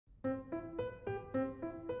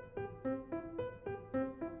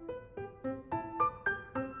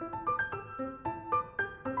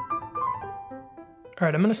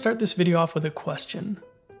Alright, I'm going to start this video off with a question.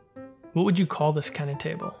 What would you call this kind of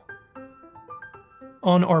table?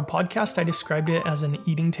 On our podcast, I described it as an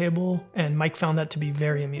eating table, and Mike found that to be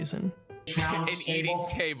very amusing. An eating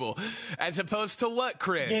table, as opposed to what,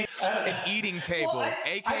 Chris? An eating table,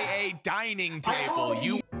 aka dining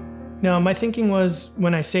table. Now, my thinking was,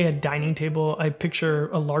 when I say a dining table, I picture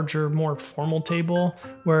a larger, more formal table,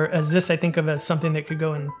 whereas this I think of as something that could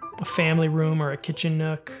go in a family room or a kitchen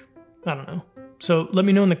nook. I don't know. So let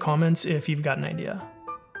me know in the comments if you've got an idea.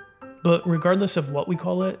 But regardless of what we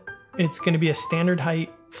call it, it's going to be a standard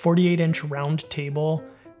height 48-inch round table,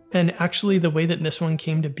 and actually the way that this one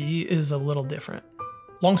came to be is a little different.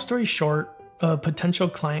 Long story short, a potential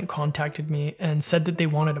client contacted me and said that they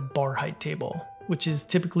wanted a bar height table, which is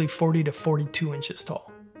typically 40 to 42 inches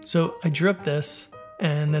tall. So I drew up this,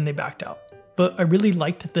 and then they backed out. But I really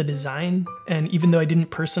liked the design, and even though I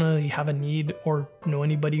didn't personally have a need or know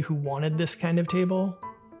anybody who wanted this kind of table,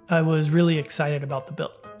 I was really excited about the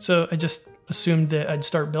build. So I just assumed that I'd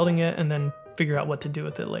start building it and then figure out what to do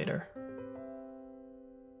with it later.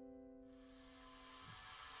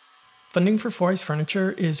 Funding for 4i's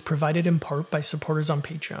Furniture is provided in part by supporters on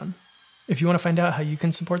Patreon. If you want to find out how you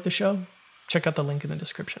can support the show, check out the link in the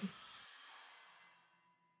description.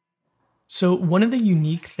 So one of the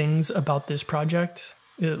unique things about this project,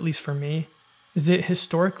 at least for me, is that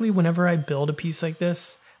historically whenever I build a piece like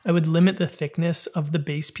this, I would limit the thickness of the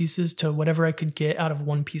base pieces to whatever I could get out of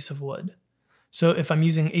one piece of wood. So if I'm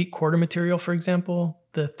using 8/4 material, for example,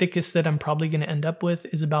 the thickest that I'm probably going to end up with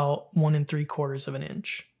is about 1 3/4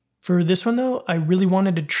 inch. For this one though, I really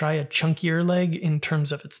wanted to try a chunkier leg in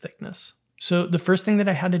terms of its thickness. So the first thing that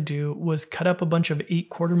I had to do was cut up a bunch of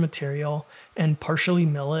 8/4 material and partially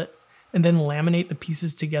mill it, and then laminate the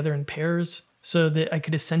pieces together in pairs so that I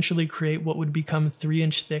could essentially create what would become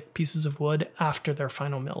 3-inch thick pieces of wood after their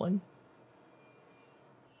final milling.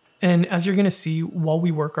 And as you're going to see while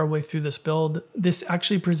we work our way through this build, this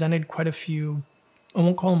actually presented quite a few, I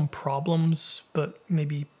won't call them problems, but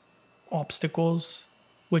maybe obstacles,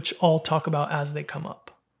 which I'll talk about as they come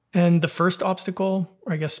up. And the first obstacle,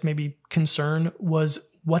 or I guess maybe concern, was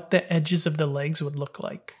what the edges of the legs would look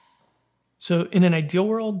like. So in an ideal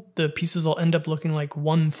world, the pieces will end up looking like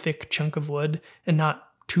one thick chunk of wood and not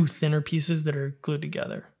two thinner pieces that are glued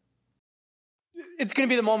together. It's going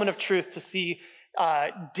to be the moment of truth to see,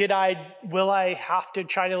 will I have to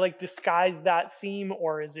try to like disguise that seam,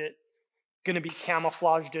 or is it going to be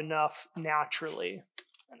camouflaged enough naturally?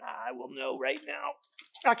 And I will know right now.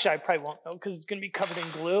 Actually, I probably won't though, because it's going to be covered in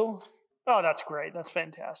glue. Oh, that's great. That's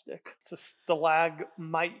fantastic. It's a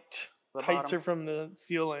stalagmite. Tights are from the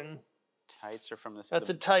ceiling. Tights are from the... That's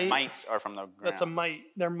a tight. Mites are from the ground. That's a mite.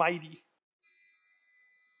 They're mighty.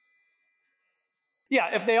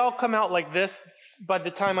 Yeah, if they all come out like this, by the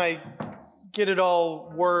time I get it all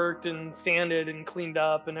worked and sanded and cleaned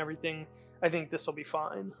up and everything, I think this will be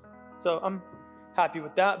fine. So I'm happy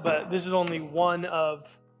with that, but this is only one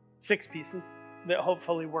of 6 pieces that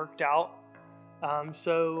hopefully worked out.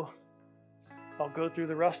 So I'll go through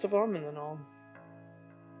the rest of them and then I'll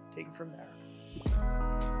take it from there.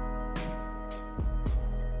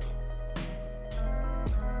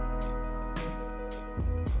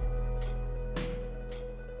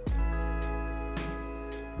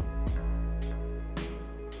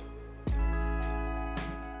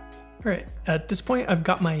 Alright, at this point I've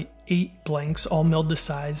got my 8 blanks all milled to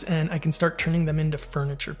size, and I can start turning them into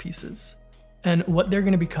furniture pieces. And what they're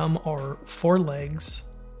going to become are 4 legs,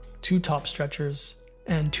 2 top stretchers,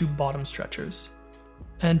 and 2 bottom stretchers.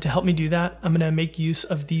 And to help me do that, I'm going to make use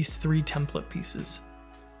of these 3 template pieces.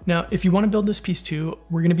 Now, if you want to build this piece too,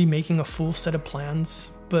 we're going to be making a full set of plans,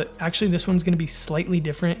 but actually this one's going to be slightly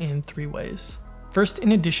different in 3 ways. First,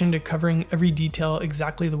 in addition to covering every detail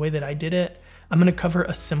exactly the way that I did it, I'm going to cover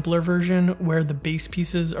a simpler version where the base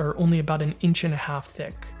pieces are only about 1.5 inches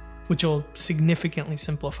thick, which will significantly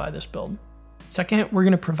simplify this build. Second, we're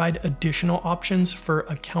going to provide additional options for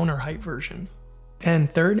a counter height version. And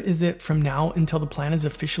third is that from now until the plan is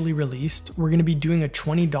officially released, we're going to be doing a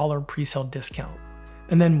 $20 pre-sale discount.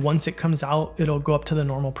 And then once it comes out, it'll go up to the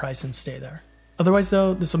normal price and stay there. Otherwise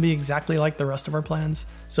though, this will be exactly like the rest of our plans.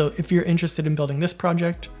 So if you're interested in building this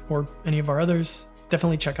project or any of our others,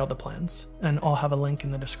 definitely check out the plans, and I'll have a link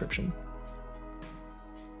in the description.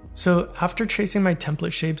 So after tracing my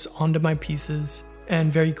template shapes onto my pieces and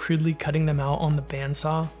very crudely cutting them out on the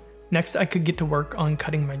bandsaw, next I could get to work on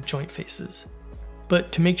cutting my joint faces.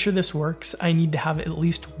 But to make sure this works, I need to have at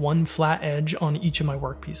least one flat edge on each of my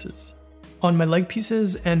work pieces. On my leg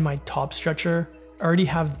pieces and my top stretcher, I already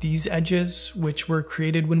have these edges, which were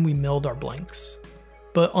created when we milled our blanks.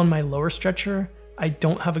 But on my lower stretcher, I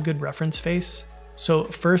don't have a good reference face, So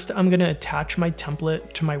first I'm gonna attach my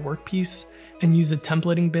template to my workpiece and use a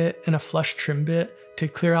templating bit and a flush trim bit to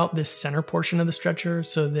clear out this center portion of the stretcher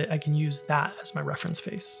so that I can use that as my reference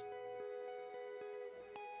face.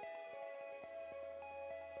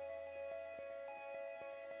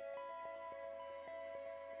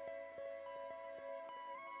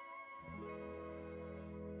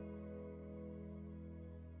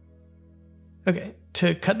 Okay,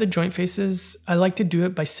 to cut the joint faces, I like to do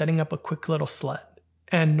it by setting up a quick little sled.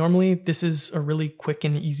 And normally this is a really quick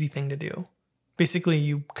and easy thing to do. Basically,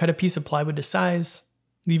 you cut a piece of plywood to size,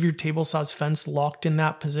 leave your table saw's fence locked in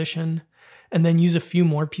that position, and then use a few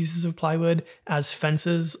more pieces of plywood as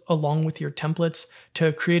fences along with your templates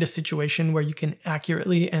to create a situation where you can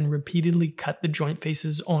accurately and repeatedly cut the joint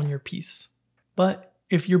faces on your piece. But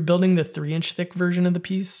if you're building the 3-inch thick version of the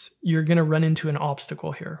piece, you're gonna run into an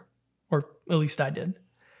obstacle here. Or at least I did.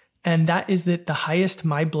 And that is that the highest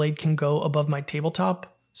my blade can go above my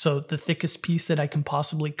tabletop, so the thickest piece that I can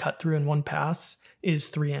possibly cut through in one pass, is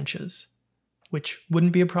 3 inches. Which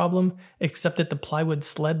wouldn't be a problem, except that the plywood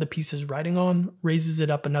sled the piece is riding on raises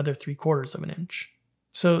it up another 3/4 of an inch.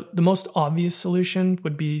 So the most obvious solution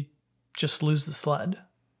would be just lose the sled.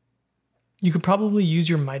 You could probably use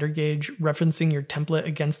your miter gauge, referencing your template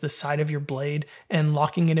against the side of your blade and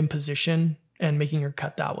locking it in position and making your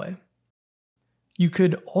cut that way. You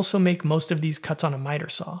could also make most of these cuts on a miter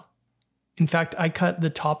saw. In fact, I cut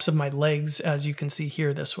the tops of my legs, as you can see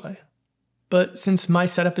here, this way. But since my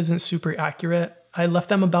setup isn't super accurate, I left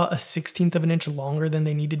them about a 1/16 of an inch longer than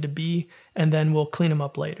they needed to be, and then we'll clean them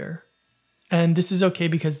up later. And this is okay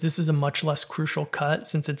because this is a much less crucial cut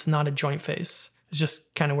since it's not a joint face. It's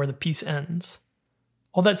just kind of where the piece ends.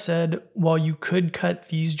 All that said, while you could cut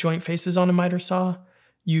these joint faces on a miter saw,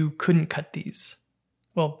 you couldn't cut these.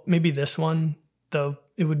 Well, maybe this one, though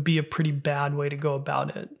it would be a pretty bad way to go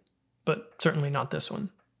about it, but certainly not this one.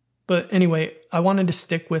 But anyway, I wanted to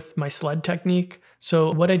stick with my sled technique,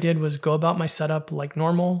 so what I did was go about my setup like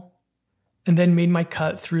normal, and then made my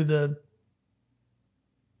cut through the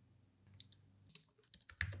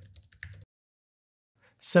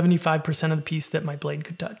 75% of the piece that my blade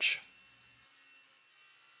could touch.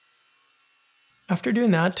 After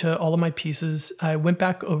doing that to all of my pieces, I went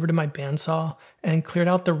back over to my bandsaw and cleared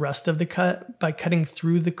out the rest of the cut by cutting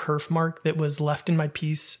through the kerf mark that was left in my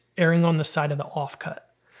piece, erring on the side of the offcut,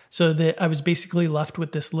 so that I was basically left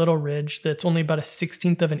with this little ridge that's only about a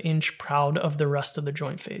 1/16 of an inch proud of the rest of the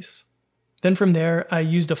joint face. Then from there, I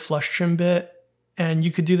used a flush trim bit, and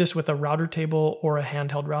you could do this with a router table or a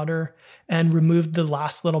handheld router, and removed the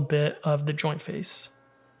last little bit of the joint face.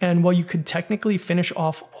 And while you could technically finish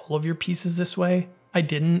off all of your pieces this way, I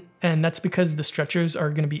didn't, and that's because the stretchers are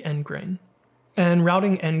going to be end grain. And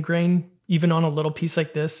routing end grain, even on a little piece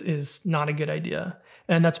like this, is not a good idea.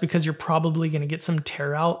 And that's because you're probably going to get some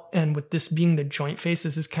tear out, and with this being the joint face,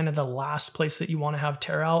 this is kind of the last place that you want to have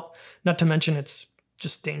tear out, not to mention it's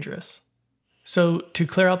just dangerous. So to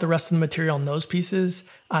clear out the rest of the material on those pieces,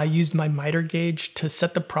 I used my miter gauge to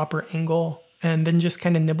set the proper angle, and then just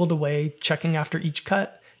kind of nibbled away, checking after each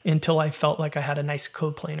cut, until I felt like I had a nice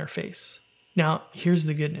coplanar face. Now, here's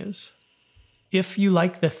the good news. If you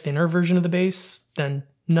like the thinner version of the base, then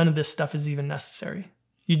none of this stuff is even necessary.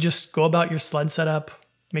 You just go about your sled setup,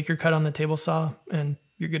 make your cut on the table saw, and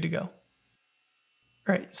you're good to go. All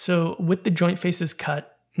right, so with the joint faces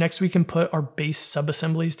cut, next we can put our base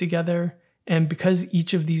sub-assemblies together, and because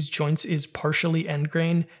each of these joints is partially end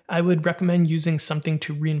grain, I would recommend using something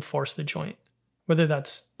to reinforce the joint, whether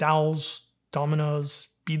that's dowels, dominoes,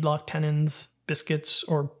 beadlock tenons, biscuits,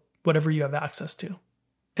 or whatever you have access to.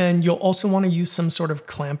 And you'll also want to use some sort of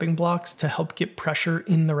clamping blocks to help get pressure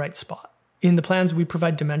in the right spot. In the plans, we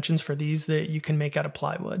provide dimensions for these that you can make out of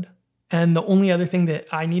plywood. And the only other thing that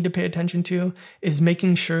I need to pay attention to is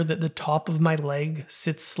making sure that the top of my leg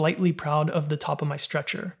sits slightly proud of the top of my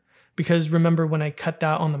stretcher. Because remember, when I cut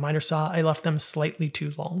that on the miter saw, I left them slightly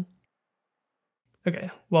too long.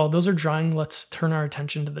 Okay, while those are drying, let's turn our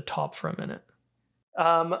attention to the top for a minute.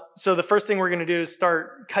 So the first thing we're going to do is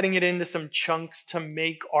start cutting it into some chunks to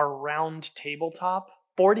make our round tabletop,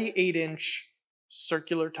 48-inch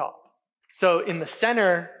circular top. So in the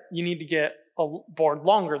center, you need to get a board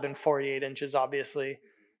longer than 48 inches, obviously.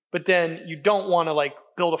 But then you don't want to like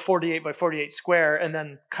build a 48 by 48 square and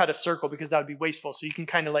then cut a circle because that would be wasteful. So you can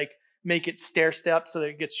kind of like make it stair step so that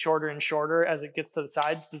it gets shorter and shorter as it gets to the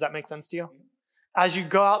sides. Does that make sense to you? As you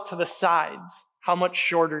go out to the sides, how much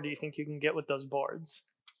shorter do you think you can get with those boards?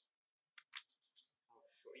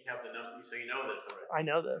 You have the number, so you know this already. I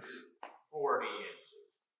know this. 40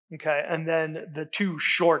 inches. Okay, and then the two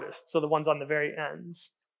shortest, so the ones on the very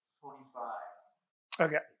ends. 25.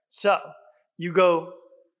 Okay, so you go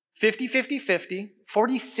 50, 50, 50,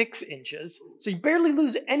 46 inches. So you barely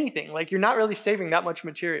lose anything. Like you're not really saving that much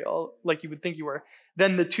material like you would think you were.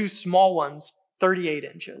 Then the two small ones, 38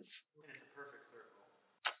 inches. It's a perfect circle.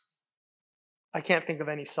 I can't think of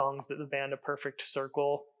any songs that the band A Perfect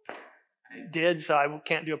Circle did, so I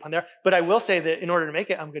can't do a pun there. But I will say that in order to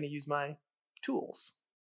make it, I'm going to use my tools.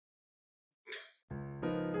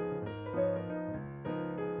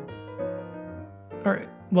 All right,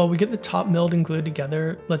 while we get the top milled and glued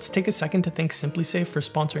together, let's take a second to thank SimpliSafe for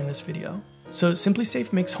sponsoring this video. So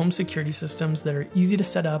SimpliSafe makes home security systems that are easy to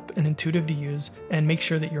set up and intuitive to use and make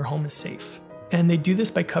sure that your home is safe. And they do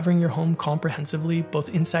this by covering your home comprehensively, both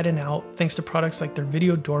inside and out, thanks to products like their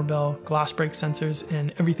video doorbell, glass break sensors,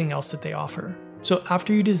 and everything else that they offer. So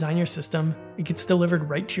after you design your system, it gets delivered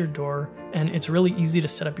right to your door, and it's really easy to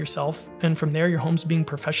set up yourself, and from there your home's being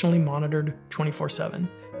professionally monitored 24/7.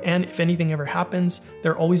 And if anything ever happens,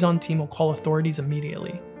 their always-on team will call authorities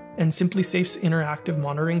immediately. And SimpliSafe's interactive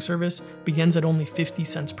monitoring service begins at only 50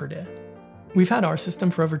 cents per day. We've had our system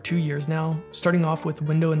for over 2 years now, starting off with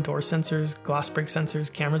window and door sensors, glass break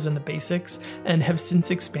sensors, cameras, and the basics, and have since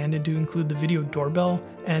expanded to include the video doorbell,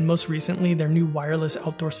 and most recently their new wireless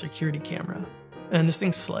outdoor security camera. And this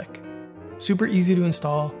thing's slick. Super easy to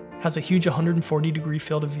install, has a huge 140-degree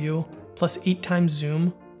field of view, plus 8 times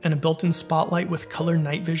zoom, and a built-in spotlight with color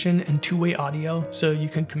night vision and two-way audio, so you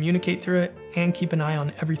can communicate through it and keep an eye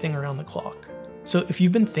on everything around the clock. So if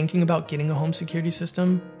you've been thinking about getting a home security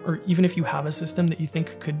system, or even if you have a system that you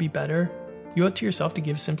think could be better, you owe it to yourself to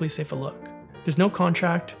give SimpliSafe a look. There's no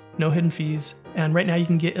contract, no hidden fees, and right now you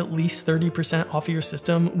can get at least 30% off of your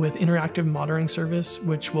system with interactive monitoring service,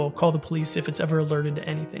 which will call the police if it's ever alerted to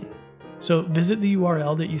anything. So visit the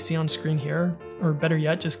URL that you see on screen here, or better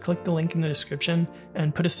yet, just click the link in the description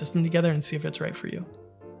and put a system together and see if it's right for you.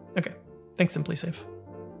 Okay, thanks SimpliSafe.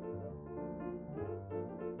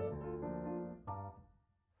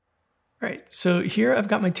 Alright, so here I've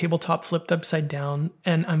got my tabletop flipped upside down,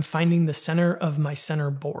 and I'm finding the center of my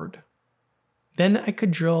center board. Then I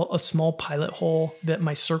could drill a small pilot hole that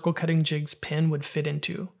my circle cutting jig's pin would fit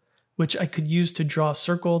into, which I could use to draw a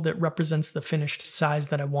circle that represents the finished size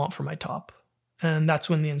that I want for my top. And that's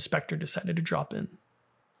when the inspector decided to drop in.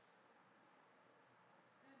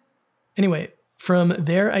 Anyway, from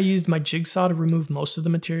there I used my jigsaw to remove most of the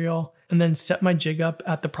material, and then set my jig up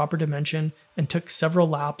at the proper dimension and took several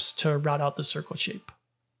laps to route out the circle shape.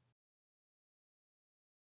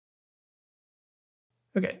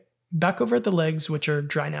 Okay, back over at the legs, which are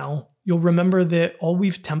dry now, you'll remember that all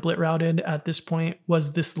we've template routed at this point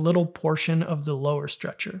was this little portion of the lower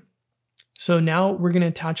stretcher. So now we're going to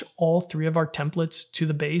attach all 3 of our templates to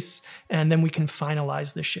the base, and then we can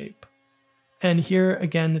finalize the shape. And here,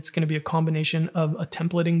 again, it's going to be a combination of a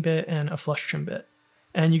templating bit and a flush trim bit.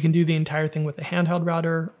 And you can do the entire thing with a handheld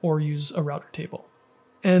router or use a router table.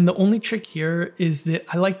 And the only trick here is that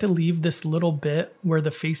I like to leave this little bit where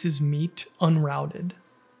the faces meet unrouted.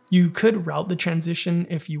 You could route the transition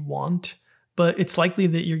if you want, but it's likely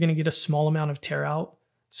that you're going to get a small amount of tear out.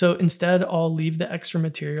 So instead, I'll leave the extra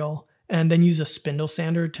material and then use a spindle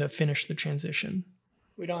sander to finish the transition.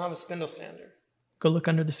 We don't have a spindle sander. Go look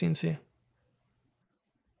under the CNC.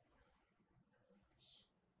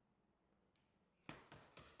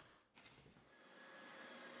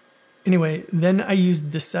 Anyway, then I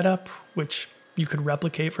used this setup, which you could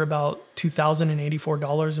replicate for about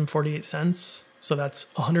 $2,084.48. So that's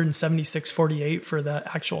 $176.48 for the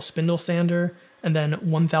actual spindle sander, and then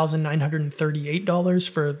 $1,938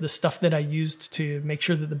 for the stuff that I used to make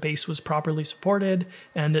sure that the base was properly supported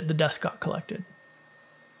and that the dust got collected.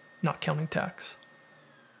 Not counting tax.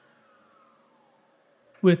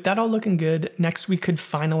 With that all looking good, next we could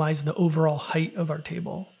finalize the overall height of our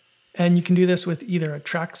table. And you can do this with either a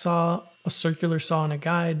track saw, a circular saw and a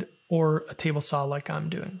guide, or a table saw like I'm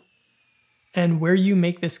doing. And where you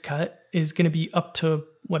make this cut is going to be up to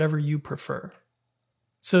whatever you prefer.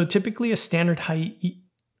 So typically a standard height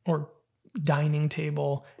or dining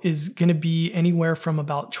table is going to be anywhere from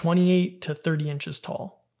about 28 to 30 inches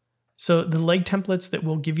tall. So the leg templates that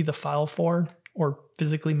we'll give you the file for, or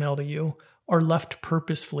physically mail to you, are left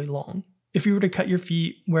purposefully long. If you were to cut your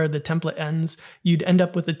feet where the template ends, you'd end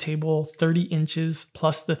up with a table 30 inches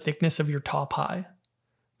plus the thickness of your top high.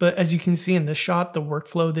 But as you can see in this shot, the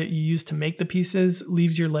workflow that you use to make the pieces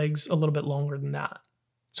leaves your legs a little bit longer than that.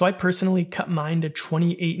 So I personally cut mine to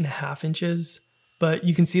 28.5 inches, but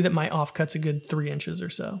you can see that my offcut's a good 3 inches or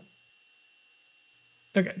so.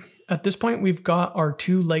 Okay, at this point we've got our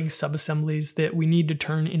 2 leg subassemblies that we need to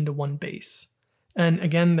turn into one base. And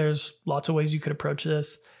again, there's lots of ways you could approach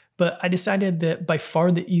this, But I decided that by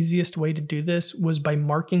far the easiest way to do this was by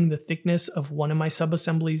marking the thickness of one of my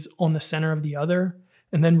subassemblies on the center of the other,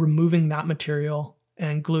 and then removing that material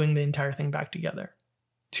and gluing the entire thing back together.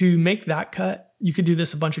 To make that cut, you could do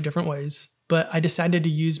this a bunch of different ways, but I decided to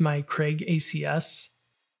use my Craig ACS.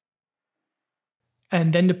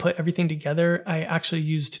 And then to put everything together, I actually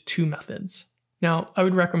used two methods. Now, I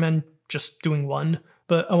would recommend just doing one,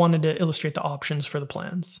 but I wanted to illustrate the options for the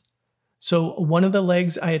plans. So one of the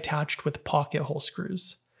legs I attached with pocket hole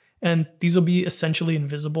screws, and these will be essentially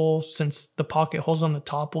invisible since the pocket holes on the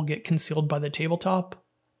top will get concealed by the tabletop,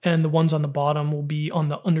 and the ones on the bottom will be on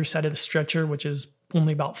the underside of the stretcher, which is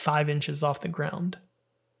only about 5 inches off the ground.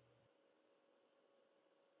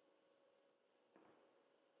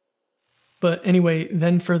 But anyway,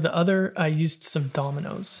 then for the other, I used some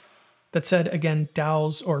dominoes. That said, again,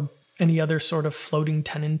 dowels or any other sort of floating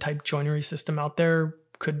tenon type joinery system out there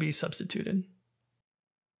could be substituted.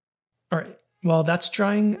 All right, while that's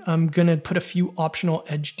drying, I'm gonna put a few optional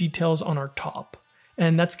edge details on our top.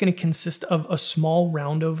 And that's gonna consist of a small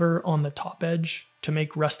roundover on the top edge to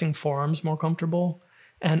make resting forearms more comfortable,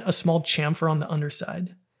 and a small chamfer on the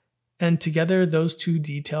underside. And together, those two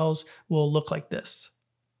details will look like this.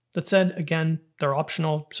 That said, again, they're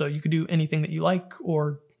optional, so you could do anything that you like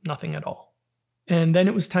or nothing at all. And then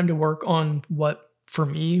it was time to work on what, for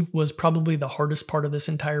me, was probably the hardest part of this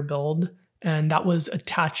entire build, and that was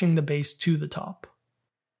attaching the base to the top.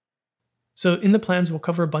 So in the plans, we'll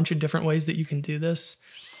cover a bunch of different ways that you can do this,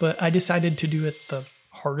 but I decided to do it the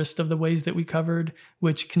hardest of the ways that we covered,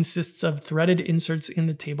 which consists of threaded inserts in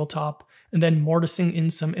the tabletop and then mortising in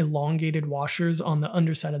some elongated washers on the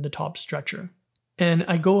underside of the top stretcher. And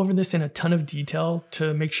I go over this in a ton of detail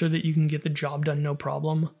to make sure that you can get the job done no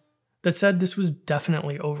problem. That said, this was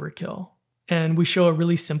definitely overkill. And we show a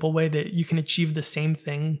really simple way that you can achieve the same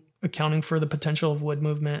thing, accounting for the potential of wood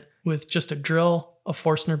movement, with just a drill, a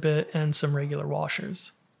Forstner bit, and some regular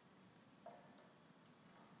washers.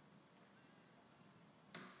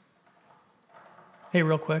 Hey,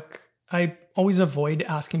 real quick, I always avoid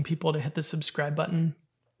asking people to hit the subscribe button.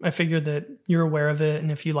 I figure that you're aware of it,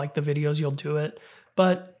 and if you like the videos, you'll do it.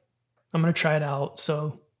 But I'm going to try it out,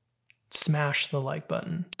 so smash the like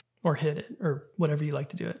button, or hit it, or whatever you like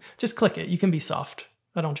to do it. Just click it. You can be soft.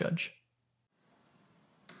 I don't judge.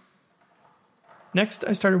 Next,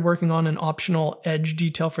 I started working on an optional edge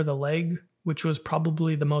detail for the leg, which was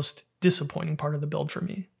probably the most disappointing part of the build for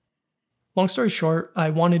me. Long story short, I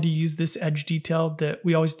wanted to use this edge detail that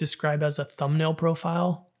we always describe as a thumbnail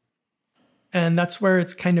profile. And that's where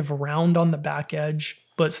it's kind of round on the back edge,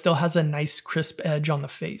 but still has a nice crisp edge on the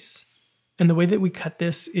face. And the way that we cut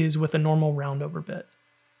this is with a normal roundover bit.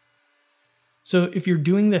 So if you're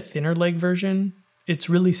doing the thinner leg version, it's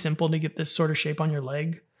really simple to get this sort of shape on your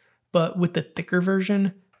leg. But with the thicker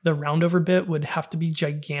version, the roundover bit would have to be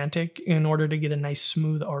gigantic in order to get a nice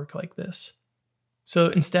smooth arc like this. So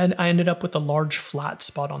instead, I ended up with a large flat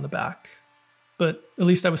spot on the back. But at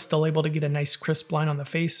least I was still able to get a nice crisp line on the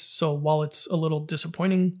face, so while it's a little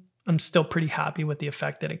disappointing, I'm still pretty happy with the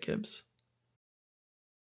effect that it gives.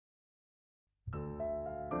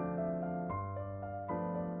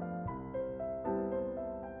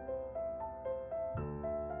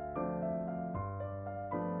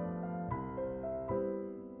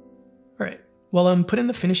 Alright, while I'm putting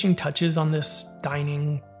the finishing touches on this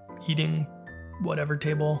dining, eating, whatever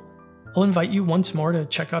table, I'll invite you once more to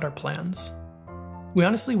check out our plans. We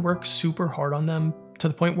honestly work super hard on them, to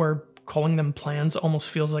the point where calling them plans almost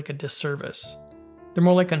feels like a disservice. They're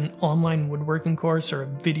more like an online woodworking course or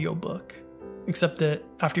a video book, except that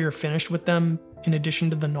after you're finished with them, in addition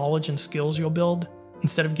to the knowledge and skills you'll build,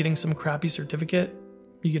 instead of getting some crappy certificate,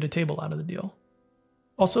 you get a table out of the deal.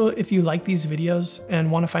 Also, if you like these videos and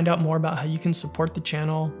want to find out more about how you can support the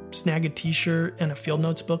channel, snag a t-shirt and a field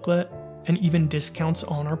notes booklet, and even discounts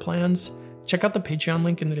on our plans, check out the Patreon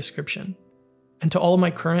link in the description. And to all of my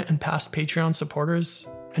current and past Patreon supporters,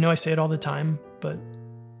 I know I say it all the time, but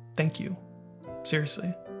thank you.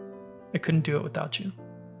 Seriously, I couldn't do it without you.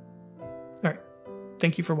 All right,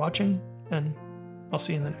 thank you for watching, and I'll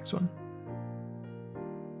see you in the next one.